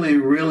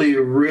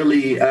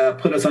really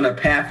put us on a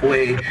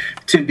pathway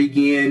to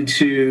begin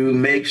to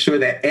make sure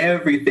that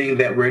everything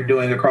that we're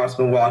doing across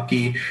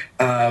Milwaukee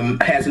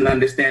has an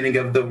understanding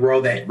of the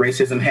role that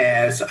racism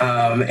has,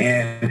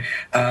 and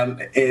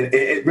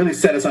it really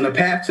set us on a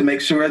path to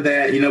make sure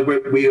that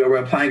we're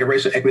applying a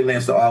racial equity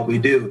lens to all we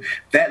do.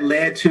 That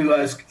led to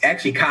us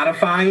actually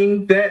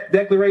codifying that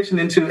declaration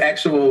into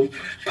actual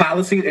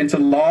policy, into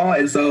law,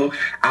 and so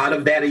out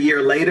of that, a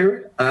year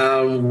later,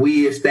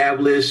 we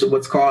established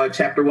what's called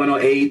Chapter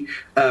 108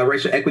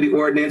 Racial Equity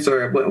Ordinance,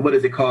 or what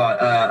is it called?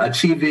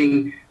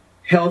 Achieving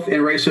Health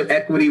and Racial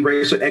Equity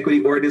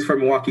Ordinance for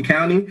Milwaukee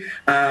County.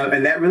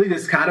 And that really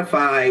just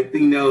codified,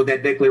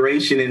 that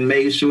declaration and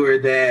made sure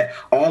that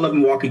all of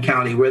Milwaukee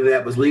County, whether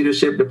that was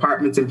leadership,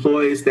 departments,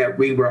 employees, that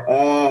we are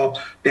all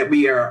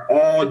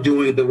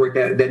doing the work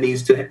that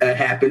needs to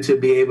happen to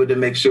be able to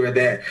make sure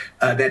that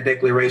that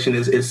declaration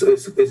is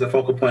a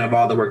focal point of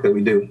all the work that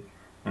we do.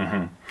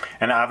 Mm-hmm.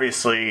 And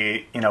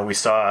obviously, we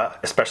saw,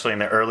 especially in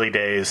the early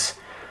days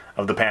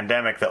of the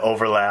pandemic, the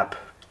overlap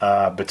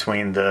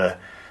between the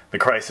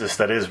crisis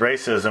that is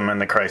racism and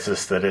the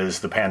crisis that is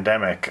the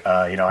pandemic.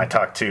 I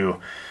talked to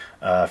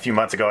a few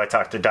months ago. I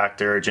talked to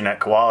Dr. Jeanette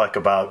Kowalik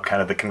about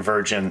kind of the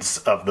convergence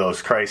of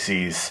those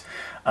crises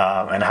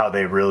and how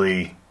they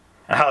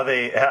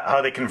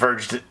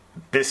converged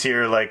this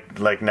year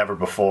like never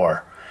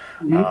before.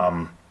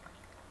 Mm-hmm.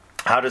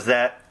 How does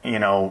that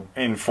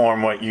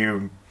inform what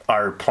you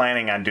are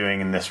planning on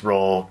doing in this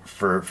role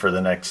for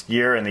the next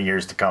year and the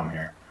years to come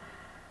here?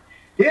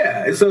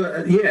 Yeah.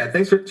 So,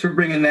 thanks for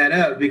bringing that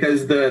up,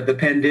 because the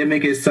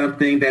pandemic is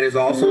something that is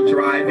also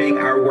driving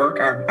our work,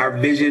 our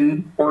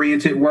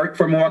vision-oriented work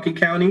for Milwaukee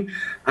County.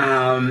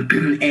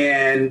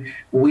 And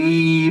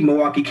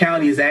Milwaukee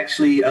County is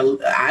actually,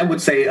 I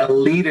would say, a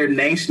leader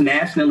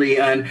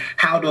nationally on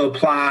how to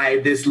apply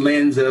this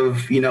lens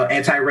of,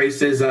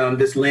 anti-racism,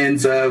 this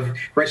lens of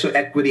racial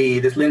equity,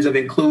 this lens of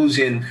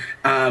inclusion,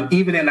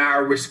 even in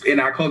our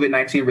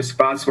COVID-19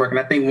 response work. And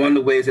I think one of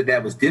the ways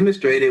that was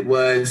demonstrated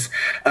was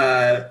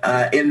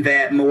in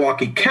that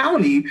Milwaukee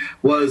County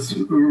was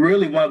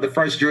really one of the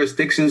first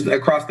jurisdictions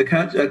across the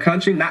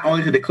country, not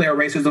only to declare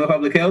racism a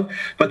public health,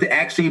 but to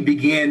actually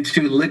begin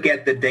to look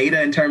at the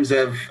data in terms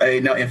of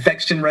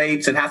infection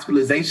rates and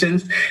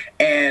hospitalizations,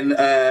 and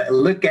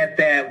look at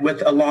that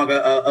along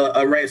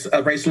a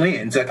race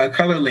lens, a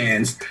color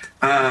lens.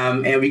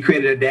 And we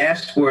created a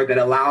dashboard that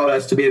allowed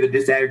us to be able to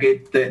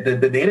disaggregate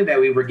the data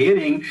that we were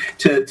getting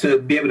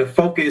to be able to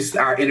focus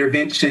our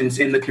interventions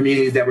in the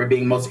communities that were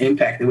being most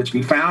impacted, which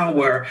we found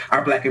were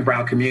our Black and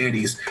brown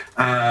communities.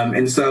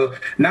 And so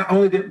not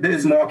only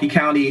is Milwaukee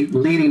County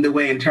leading the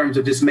way in terms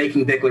of just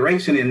making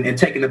declaration and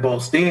taking a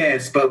bold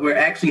stance, but we're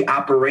actually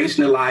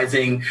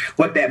operationalizing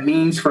what that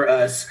means for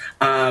us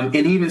in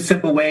even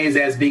simple ways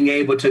as being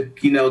able to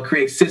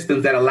create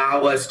systems that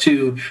allow us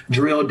to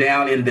drill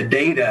down in the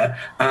data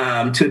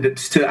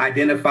to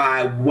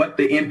identify what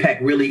the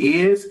impact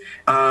really is,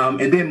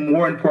 and then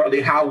more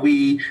importantly, how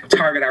we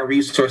target our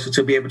resources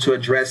to be able to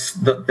address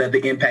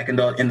the impact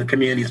in the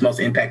communities most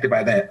impacted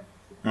by that.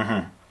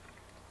 Mm-hmm.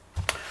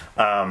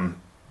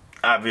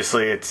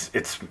 Obviously,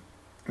 it's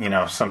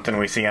something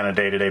we see on a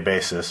day-to-day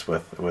basis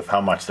with how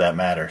much that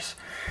matters.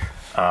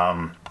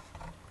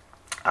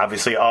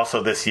 Obviously,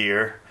 also this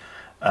year,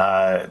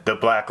 the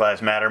Black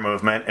Lives Matter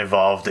movement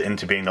evolved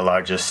into being the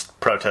largest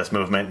protest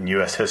movement in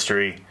U.S.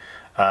 history.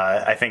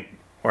 I think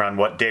we're on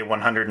day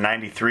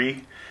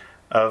 193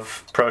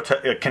 of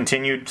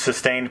continued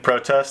sustained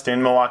protest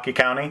in Milwaukee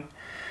County.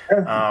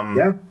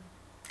 Yeah.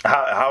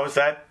 How is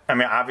that? I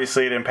mean,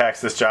 obviously it impacts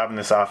this job in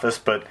this office,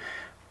 but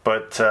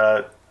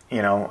how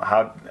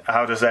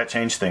does that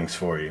change things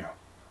for you?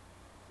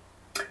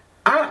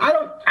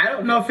 I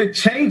don't know if it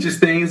changes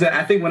things.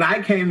 I think when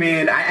I came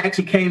in, I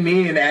actually came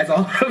in as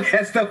all of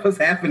that stuff was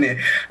happening.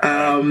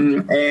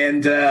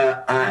 And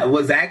I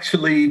was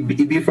actually,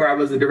 before I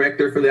was the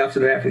director for the Office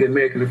of African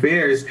American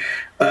Affairs,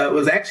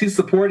 was actually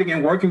supporting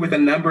and working with a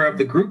number of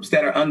the groups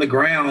that are on the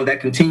ground that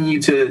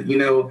continue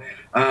to,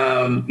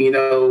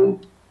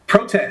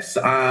 protest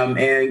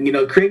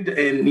and, create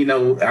and,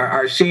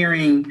 are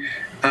sharing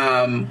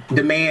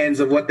demands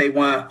of what they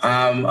want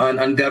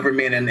on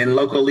government and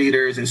local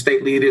leaders and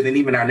state leaders and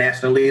even our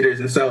national leaders.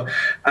 And so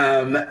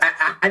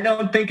I I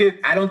don't think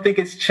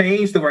it's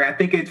changed the work. I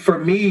think for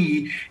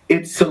me,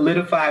 it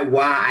solidified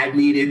why I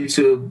needed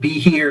to be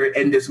here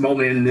in this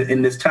moment,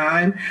 in this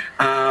time.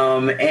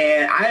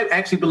 And I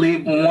actually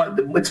believe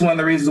it's one of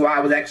the reasons why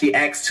I was actually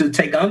asked to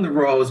take on the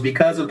role is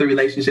because of the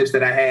relationships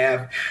that I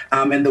have,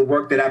 and the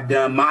work that I've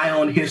done, my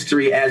own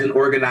history as an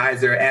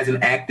organizer, as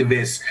an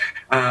activist,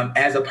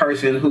 as a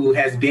person who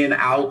has been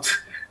out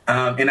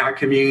in our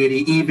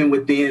community, even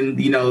within,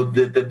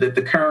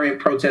 the current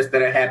protests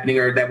that are happening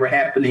or that were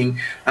happening.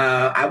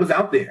 I was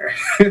out there.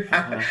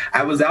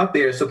 I was out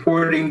there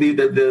supporting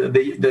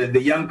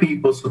the young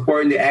people,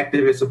 supporting the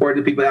activists,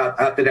 supporting the people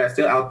out there that are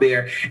still out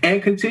there,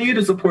 and continue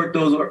to support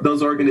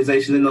those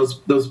organizations and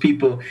those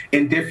people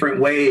in different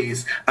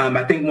ways.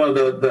 I think one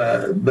of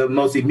the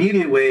most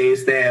immediate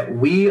ways that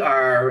we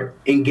are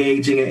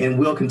engaging and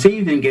will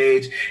continue to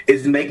engage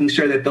is making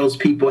sure that those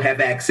people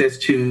have access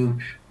to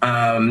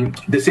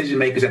decision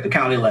makers at the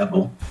county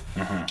level,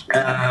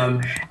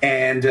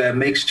 and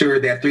make sure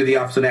that through the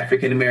Office of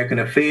African American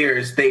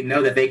Affairs, they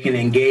know that they can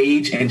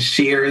engage and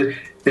share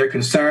their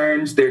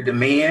concerns, their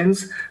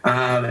demands,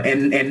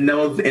 and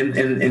know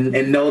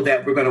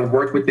that we're going to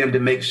work with them to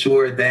make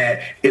sure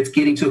that it's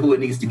getting to who it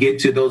needs to get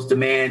to. Those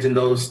demands and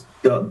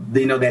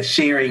that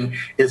sharing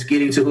is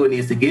getting to who it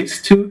needs to get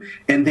to,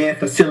 and then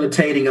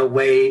facilitating a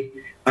way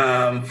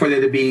for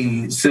there to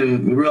be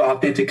some real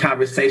authentic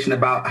conversation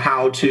about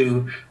how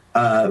to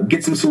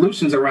get some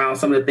solutions around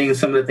some of the things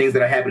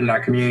that are happening in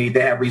our community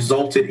that have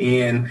resulted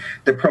in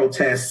the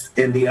protests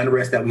and the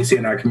unrest that we see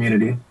in our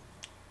community.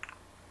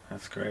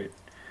 That's great.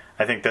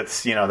 I think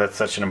that's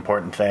such an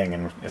important thing,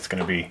 and it's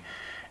going to be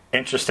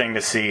interesting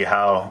to see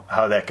how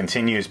that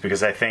continues,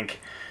 because I think,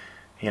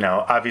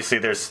 obviously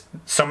there's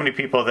so many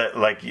people that,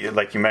 like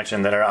you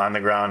mentioned, that are on the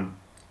ground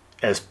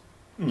as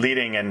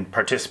leading and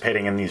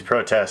participating in these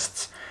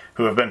protests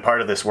who have been part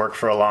of this work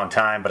for a long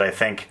time. But I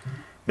think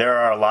there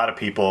are a lot of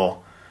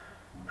people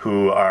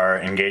who are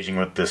engaging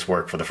with this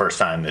work for the first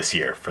time this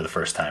year, for the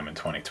first time in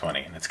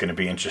 2020. And it's going to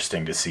be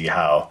interesting to see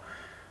how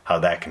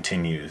that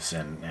continues,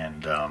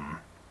 and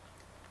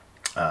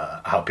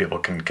how people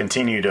can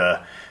continue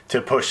to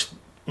push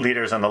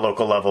leaders on the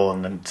local level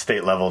and the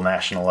state level,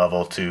 national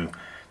level to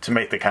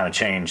make the kind of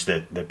change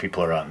that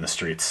people are out in the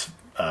streets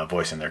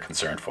voicing their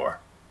concern for.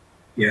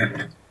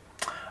 Yeah.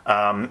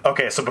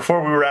 Okay, so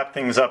before we wrap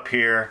things up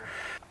here,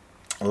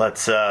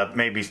 let's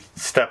maybe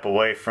step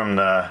away from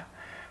the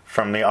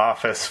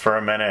office for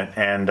a minute,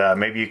 and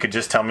maybe you could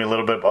just tell me a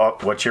little bit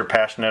about what you're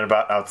passionate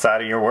about outside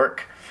of your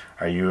work.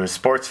 Are you a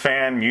sports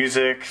fan,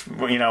 music?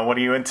 What are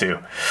you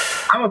into?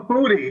 I'm a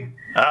foodie.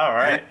 All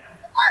right.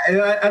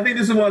 I think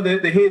this is one of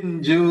the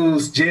hidden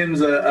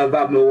gems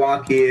about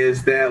Milwaukee,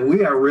 is that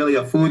we are really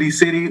a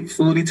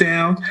foodie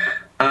town.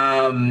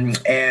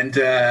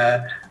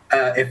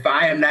 If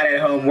I am not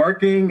at home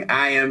working,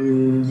 I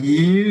am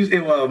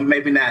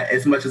maybe not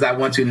as much as I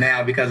want to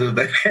now because of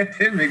the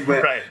pandemic,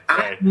 but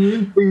I'm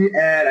usually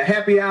at a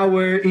happy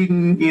hour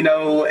eating,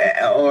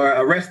 or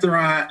a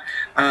restaurant,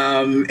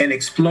 and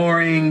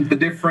exploring the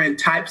different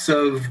types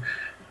of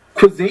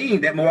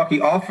cuisine that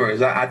Milwaukee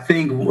offers. I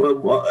think,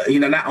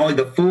 not only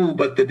the food,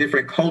 but the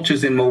different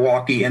cultures in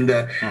Milwaukee and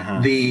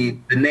the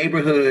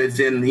neighborhoods,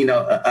 and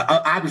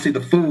obviously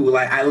the food.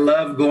 Like, I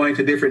love going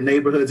to different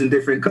neighborhoods and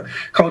different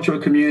cultural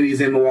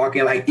communities in Milwaukee,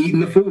 and like eating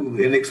the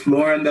food and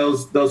exploring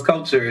those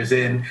cultures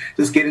and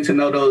just getting to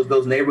know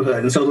those neighborhoods.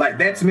 And so, like,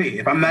 that's me.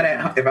 If I'm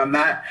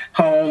not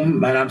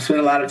home, and I'm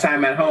spending a lot of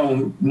time at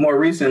home more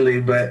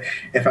recently, but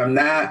if I'm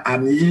not,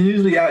 I'm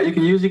usually out. You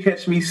can usually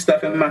catch me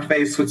stuffing my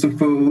face with some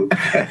food.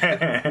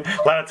 A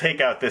lot of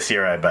takeout this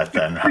year, I bet.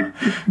 Then, huh?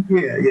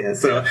 yeah.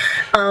 So,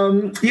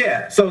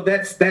 So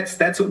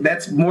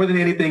that's more than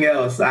anything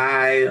else.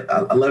 I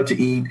love to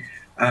eat.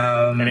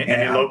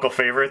 Any local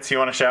favorites you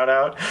want to shout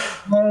out?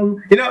 I'll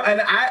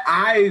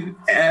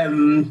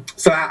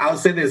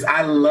say this: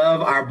 I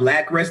love our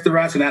Black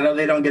restaurants, and I know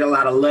they don't get a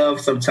lot of love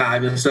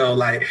sometimes. And so,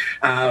 like,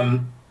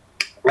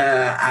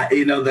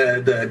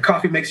 the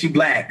coffee makes you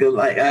black,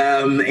 like,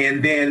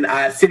 and then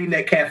City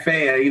Net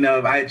Cafe.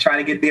 I try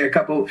to get there a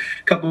couple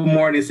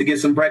mornings to get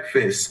some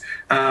breakfast.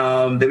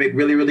 They make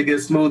really, really good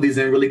smoothies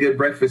and really good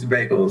breakfast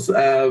bagels.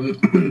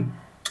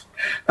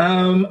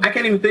 I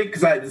can't even think,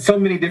 because so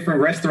many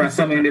different restaurants,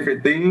 so many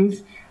different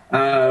things.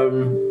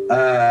 There's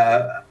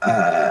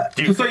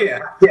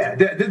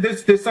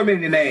so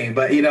many to name,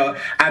 but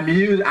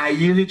I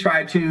usually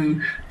try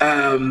to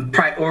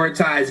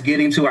prioritize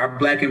getting to our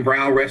Black and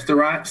brown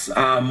restaurants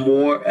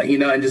more,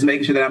 and just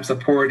making sure that I'm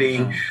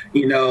supporting,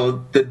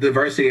 the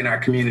diversity in our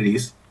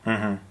communities.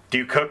 Mm-hmm. Do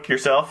you cook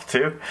yourself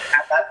too?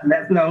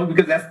 No,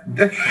 because that's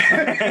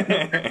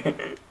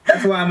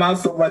why I'm out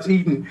so much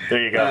eating.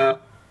 There you go.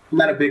 I'm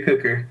not a big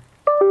cooker.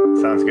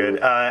 Sounds good.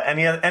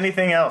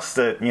 Anything else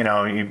that you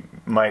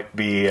might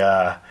be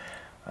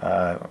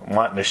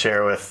wanting to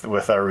share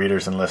with our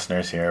readers and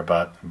listeners here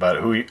about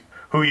who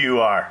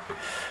you are,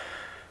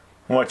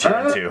 what you're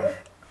into?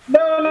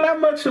 No, not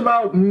much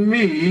about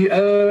me.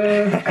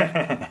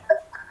 I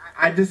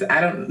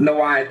don't know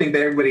why I think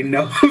that everybody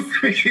knows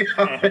me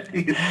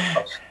already.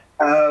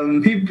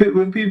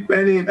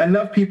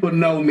 Enough people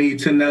know me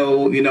to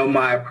know,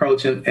 my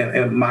approach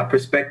and my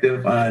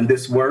perspective on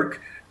this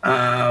work,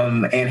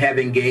 and have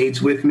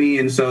engaged with me.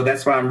 And so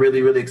that's why I'm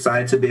really, really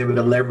excited to be able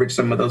to leverage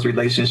some of those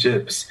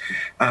relationships,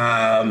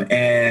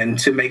 and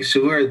to make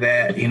sure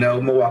that,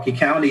 Milwaukee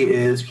County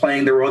is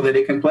playing the role that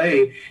it can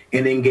play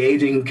in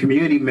engaging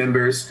community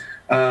members,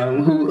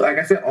 who, like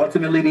I said,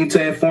 ultimately need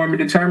to inform and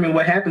determine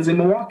what happens in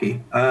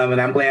Milwaukee.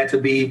 And I'm glad to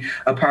be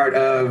a part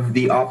of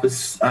the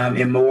office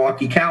in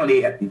Milwaukee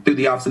County through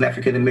the Office of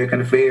African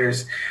American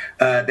Affairs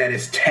that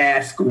is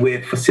tasked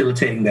with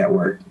facilitating that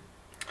work.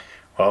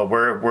 Well,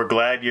 we're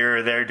glad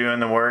you're there doing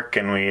the work,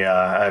 and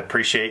I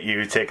appreciate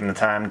you taking the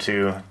time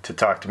to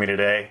talk to me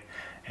today,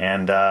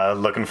 and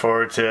looking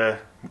forward to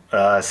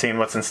seeing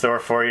what's in store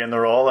for you in the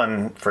role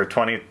and for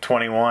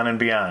 2021 and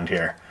beyond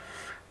here.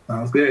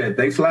 Sounds good.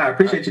 Thanks a lot. I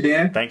appreciate you,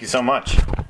 Dan. Thank you so much.